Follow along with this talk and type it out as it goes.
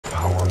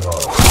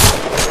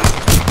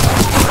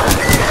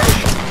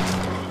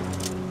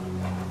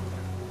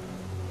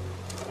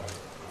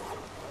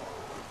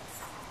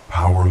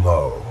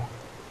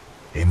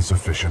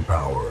insufficient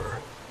power.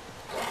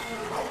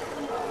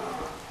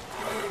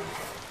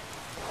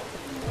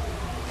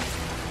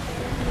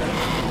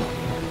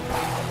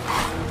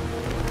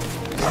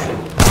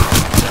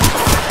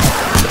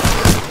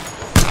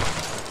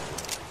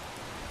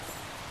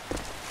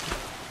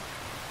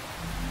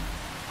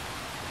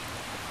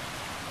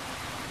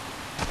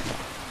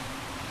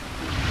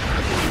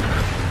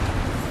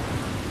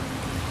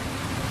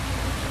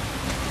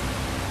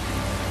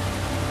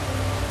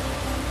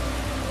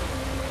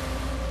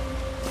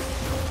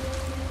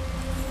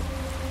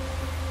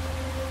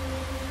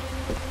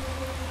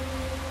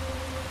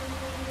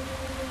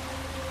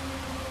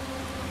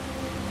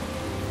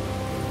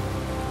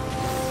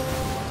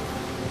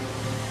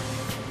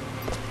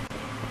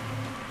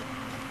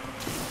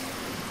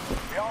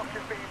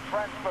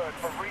 Transferred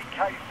for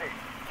recasing.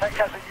 Tech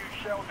has a new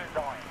shell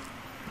design.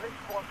 Blitz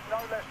wants no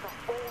less than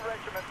 4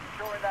 regiments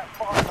securing that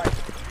fire base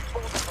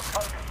before the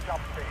proponent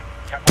jumps in.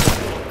 Kappa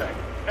 1, Tech.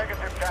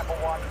 Negative, Kappa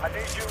 1. I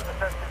need you at the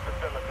testing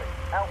facility.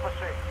 Alpha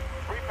 6.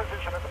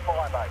 Reposition at the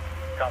fire base.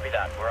 Copy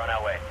that. We're on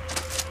our way.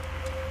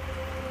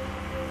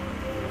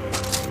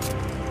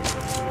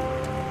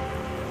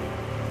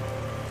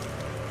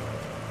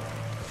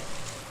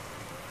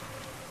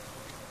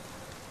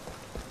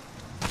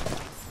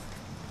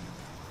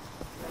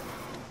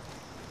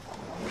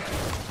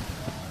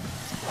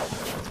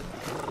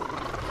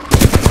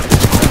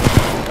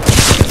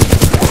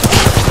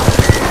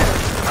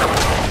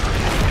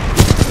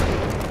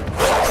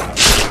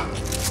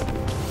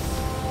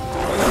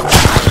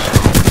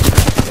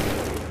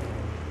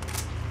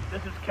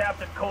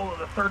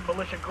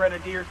 Militia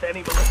Grenadiers to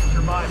any militia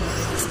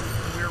survivors.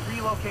 We are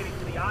relocating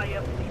to the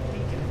IMC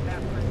beacon in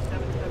password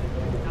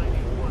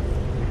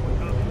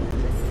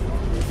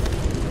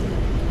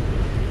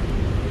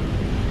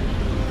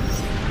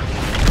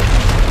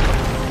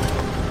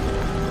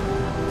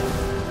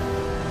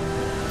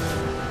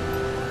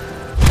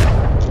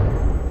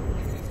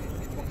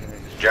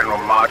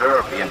General Martyr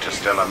of the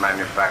Interstellar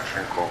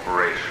Manufacturing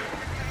Corporation.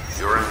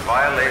 You're in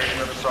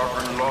violation of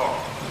sovereign law.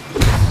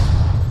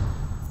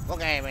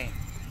 Okay, man.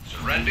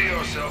 Surrender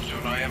yourself to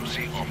an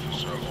IMC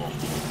officer or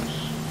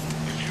force.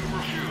 If you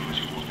refuse,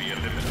 you will be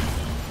eliminated.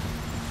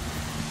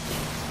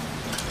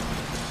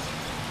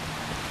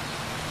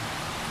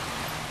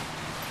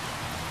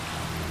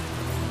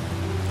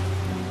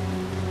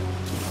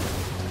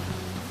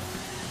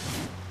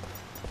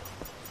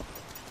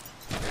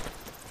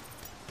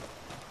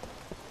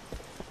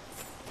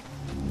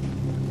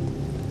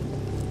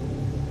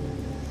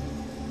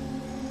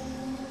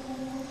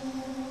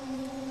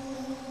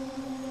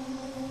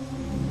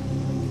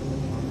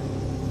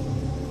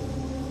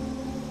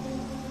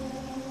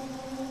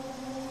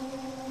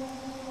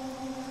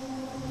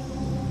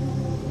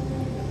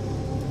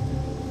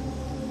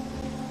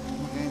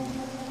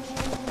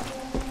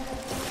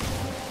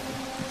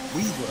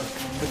 We work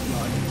for the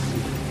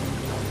IMC.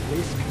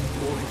 This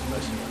or his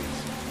mercenaries.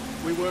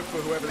 We work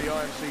for whoever the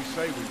IMC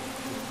say we work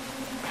for.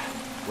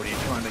 What are you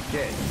trying to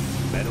get?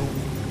 Medal?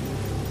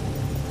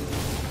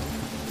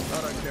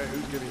 I don't care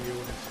who's giving you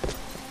orders.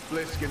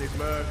 Blisk and his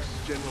mercs,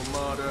 General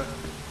Marder.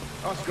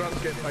 Us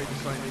grunts get paid the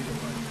same either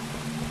way.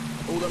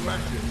 All that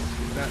matters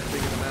is that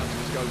thing in the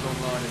mountains goes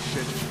online as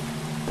scheduled.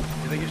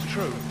 You think it's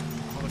true?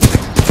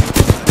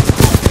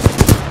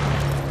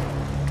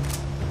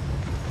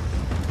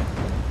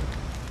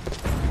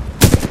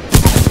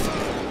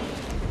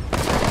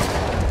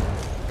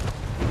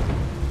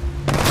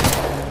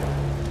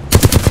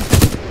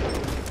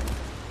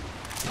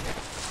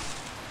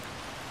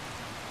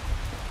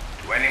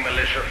 To any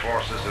militia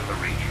forces in the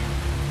region,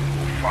 we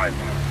will find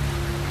them.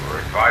 You are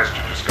advised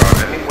to discard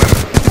any weapons.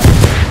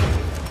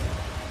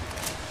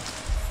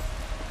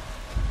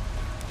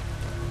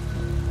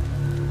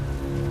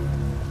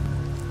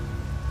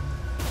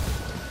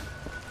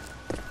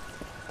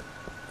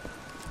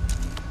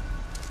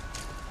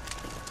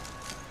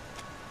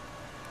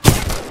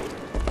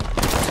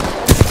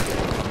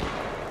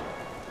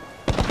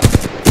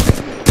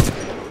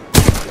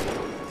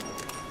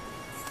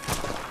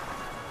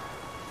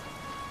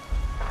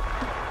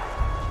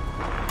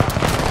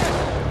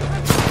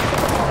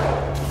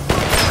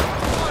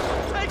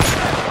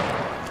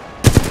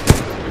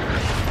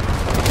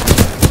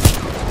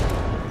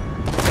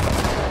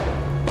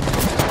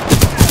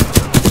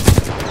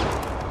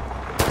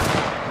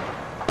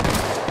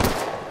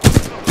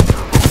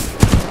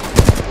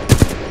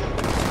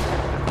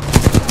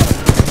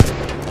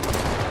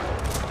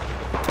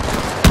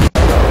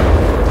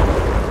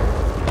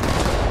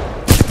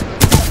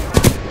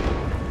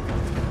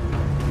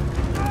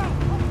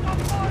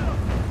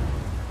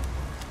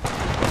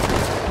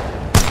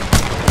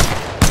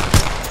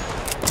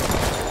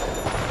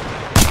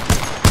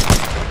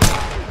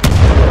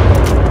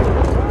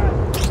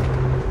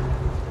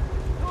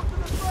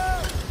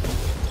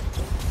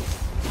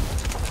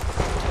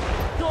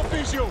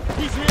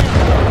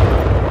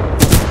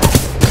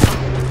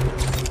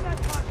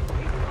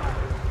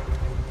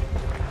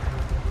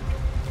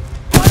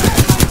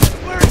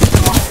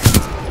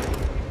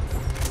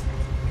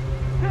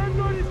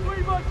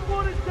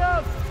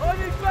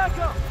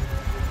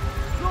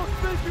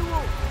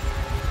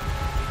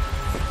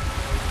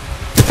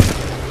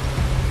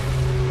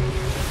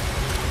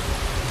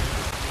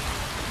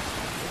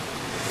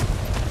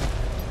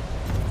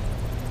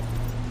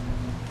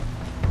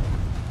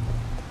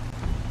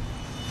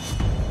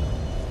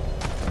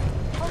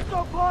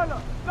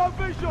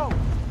 visual!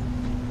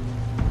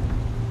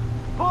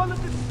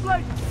 Pilot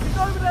display! He's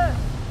over there!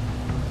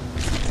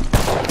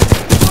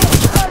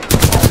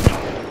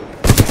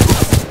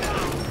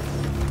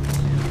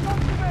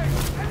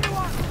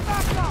 Anyone,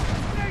 back up!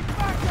 Need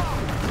back up!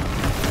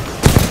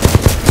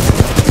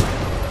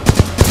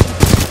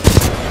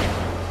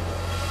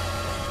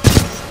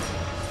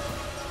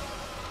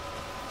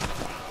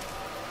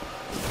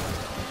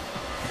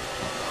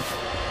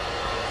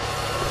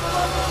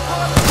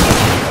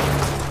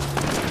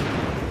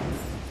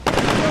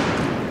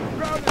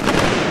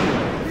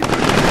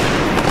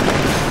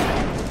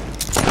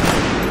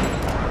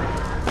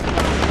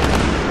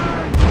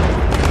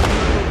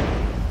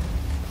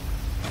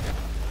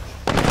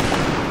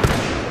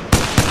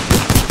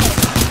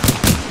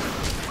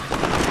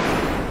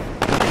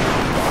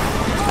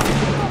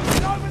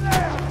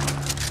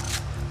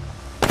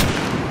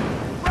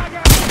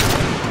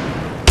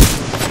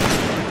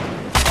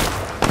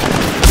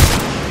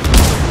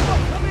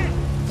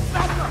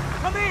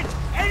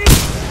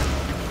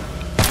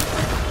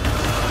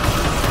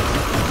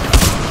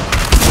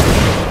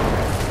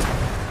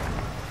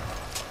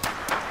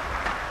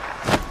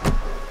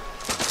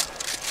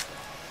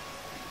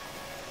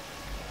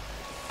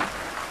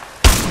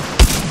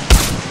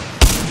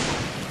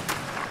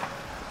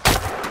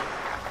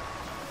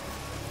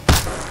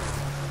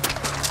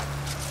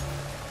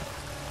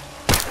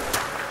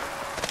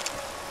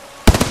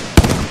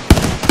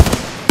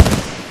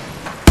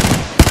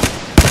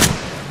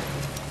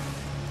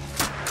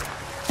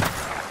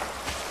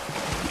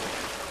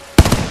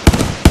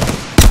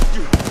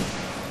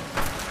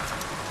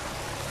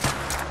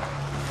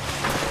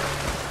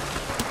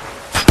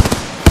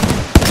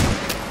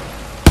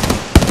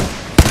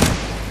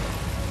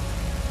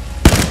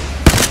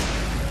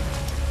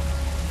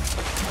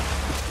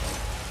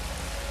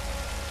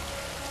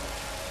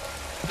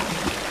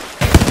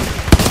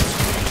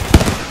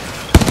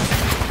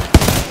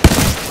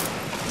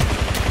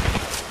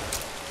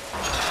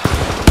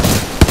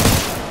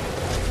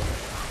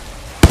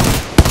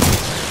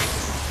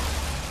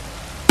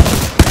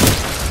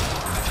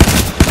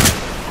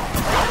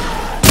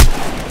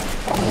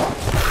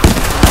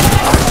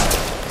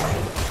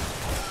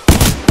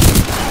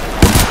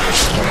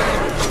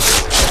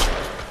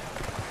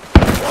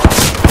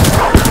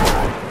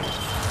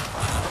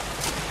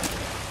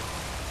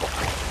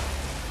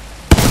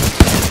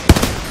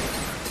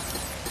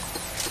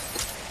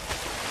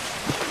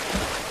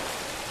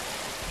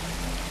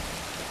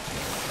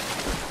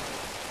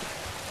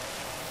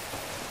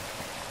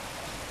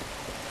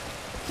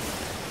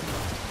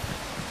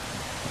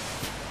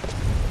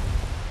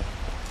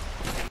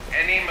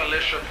 Any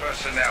militia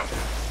personnel,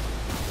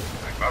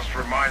 I must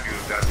remind you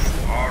that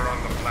you are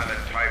on the planet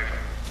Titan.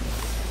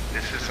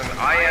 This is an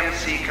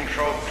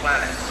IMC-controlled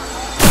planet.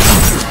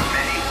 There are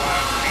many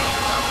wild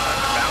creatures outside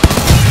the bounds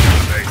of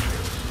civilization.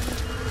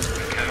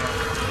 We cannot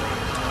control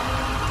them.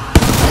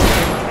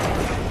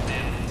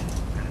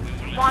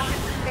 Wanted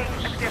to make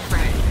a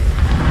difference.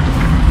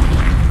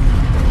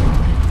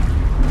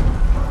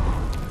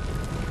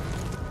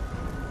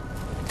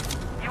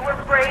 You were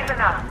brave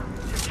enough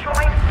to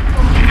join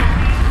people who believe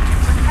in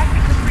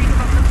protecting the freedom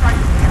of the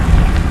frontier.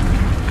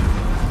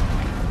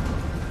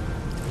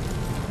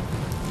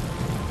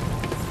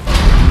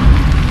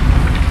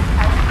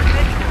 As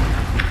individuals,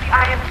 the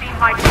IMC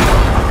might be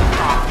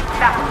wrong.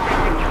 That's what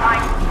they've been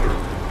trying to do.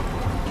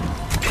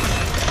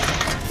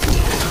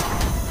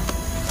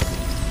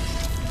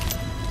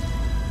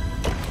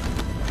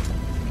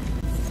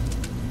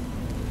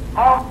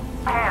 All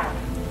hands.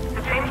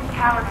 The James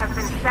Callan has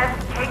been sent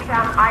to take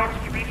down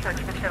IMC research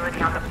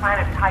facility on the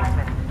planet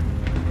Titan.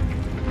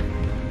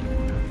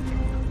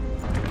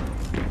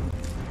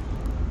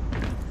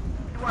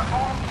 You are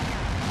all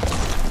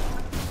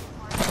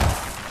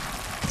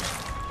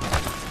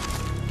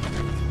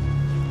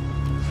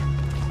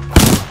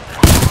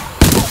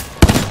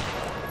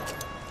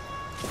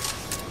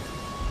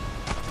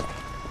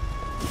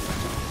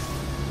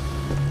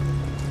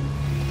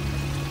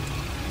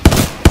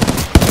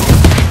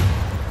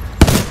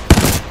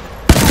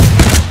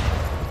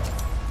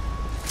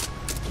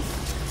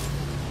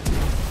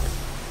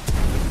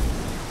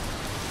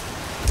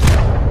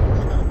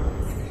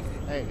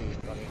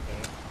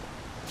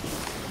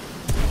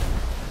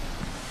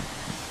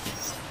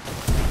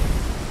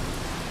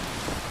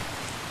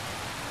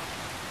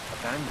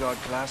Vanguard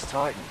class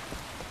Titan.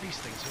 These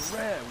things are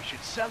rare, we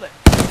should sell it.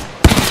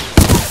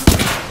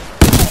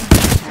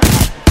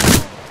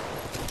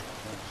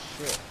 Oh,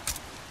 shit.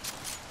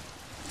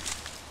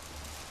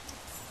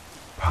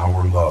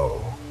 Power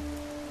low.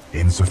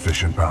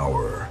 Insufficient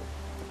power.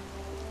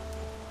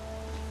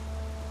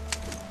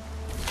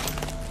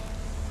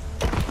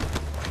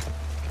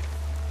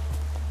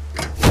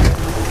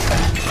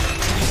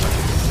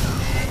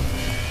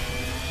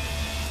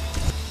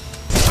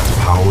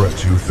 Power at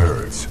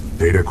 2/3.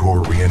 Data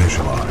core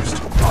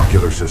reinitialized.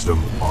 Ocular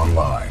system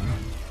online.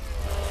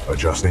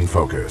 Adjusting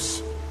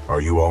focus.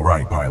 Are you all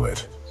right,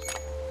 pilot?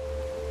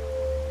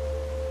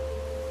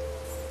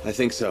 I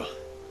think so.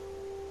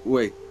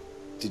 Wait,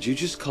 Did you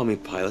just call me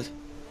pilot?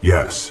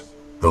 Yes.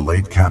 The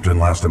late Captain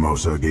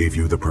Lastimosa gave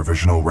you the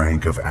provisional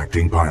rank of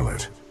acting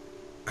pilot.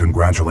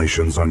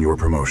 Congratulations on your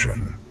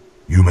promotion.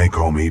 You may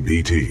call me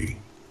BT.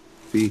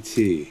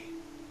 BT.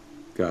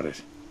 Got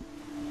it.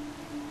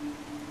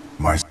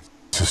 My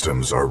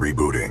systems are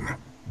rebooting,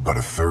 but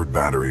a third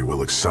battery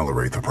will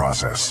accelerate the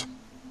process.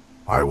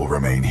 I will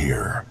remain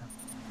here.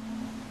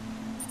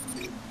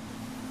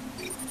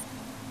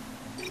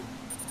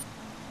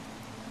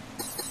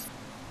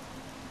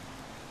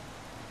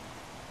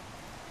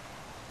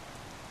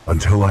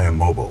 Until I am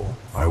mobile,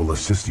 I will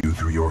assist you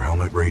through your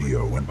helmet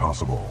radio when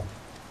possible.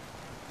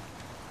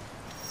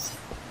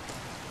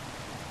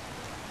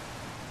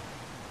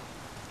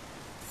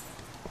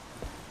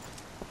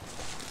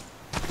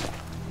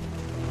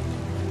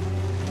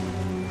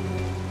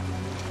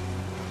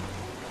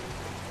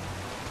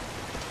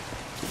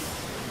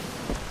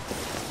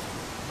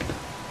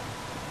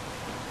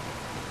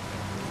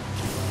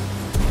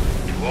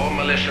 To all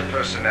militia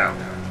personnel,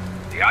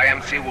 the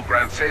IMC will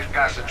grant safe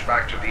passage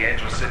back to the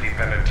Angel City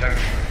Penitentiary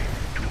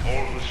to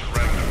all who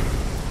surrender.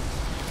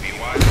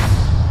 Meanwhile,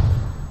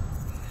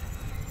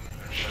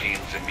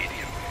 teams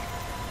immediately.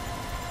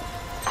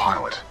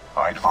 Pilot,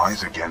 I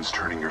advise against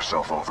turning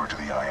yourself over to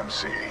the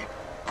IMC.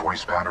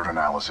 Voice pattern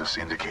analysis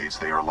indicates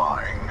they are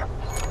lying.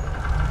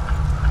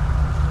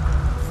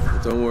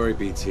 Don't worry,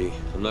 BT.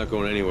 I'm not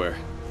going anywhere.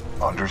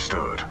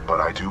 Understood,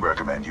 but I do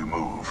recommend you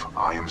move.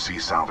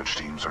 IMC salvage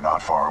teams are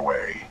not far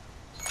away.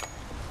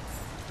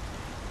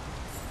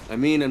 I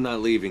mean, I'm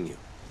not leaving you.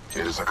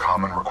 It is a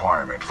common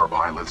requirement for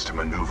pilots to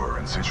maneuver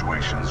in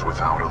situations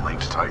without a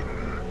linked Titan.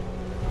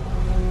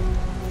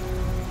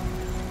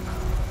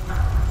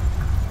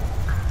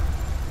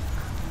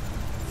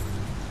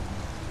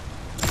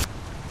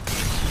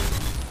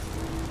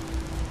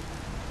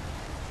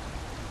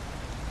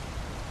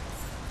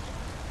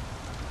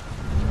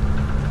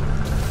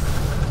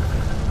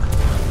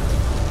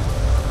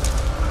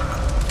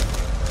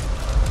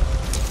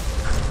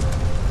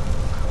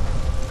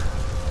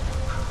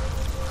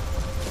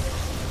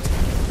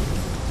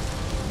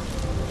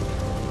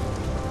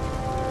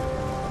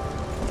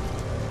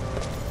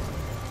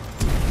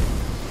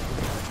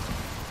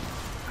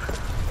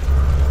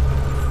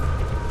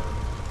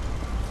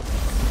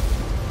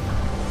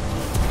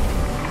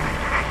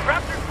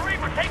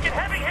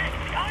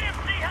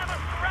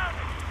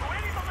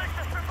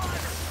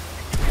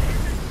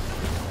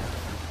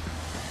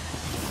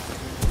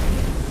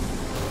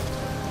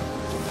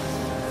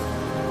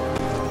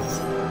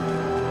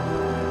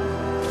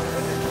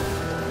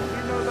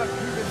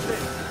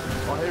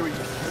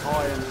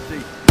 IMC.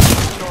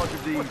 In charge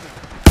of these.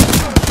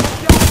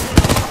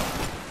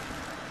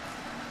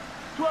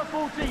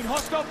 12-14,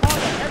 hostile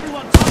pilot.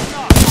 Everyone tighten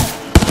up.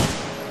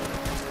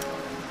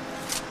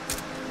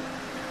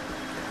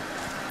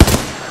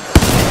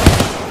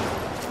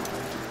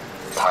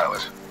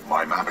 Pilot,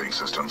 my mapping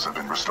systems have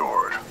been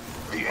restored.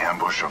 The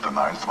ambush of the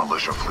 9th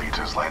Militia Fleet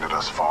has landed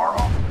us far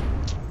off.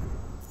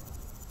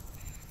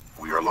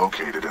 We are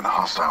located in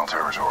hostile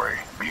territory.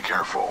 Be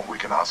careful, we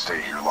cannot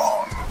stay here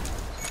long.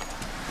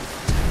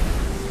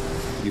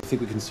 You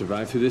think we can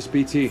survive through this,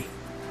 BT?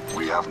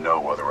 We have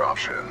no other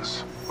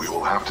options. We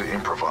will have to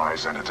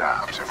improvise and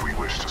adapt if we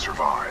wish to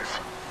survive.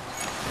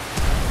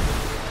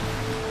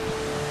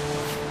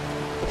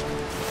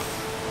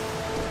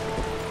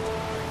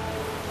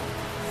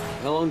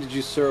 How long did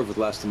you serve with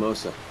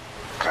Lastimosa?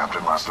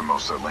 Captain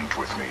Lastimosa linked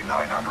with me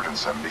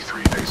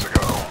 973 days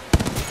ago.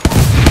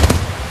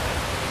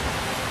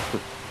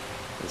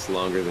 That's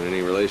longer than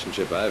any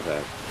relationship I've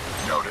had.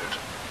 Noted.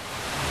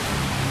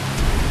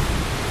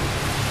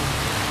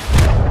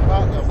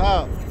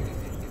 Out.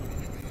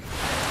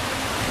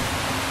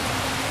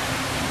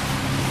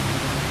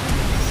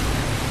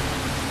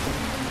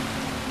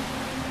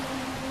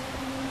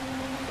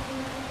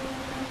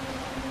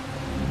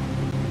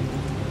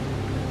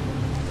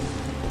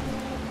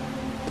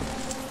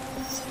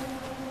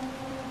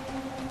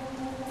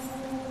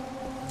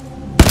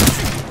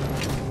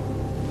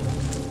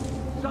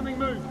 Something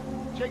moved.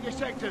 Check your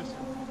sectors.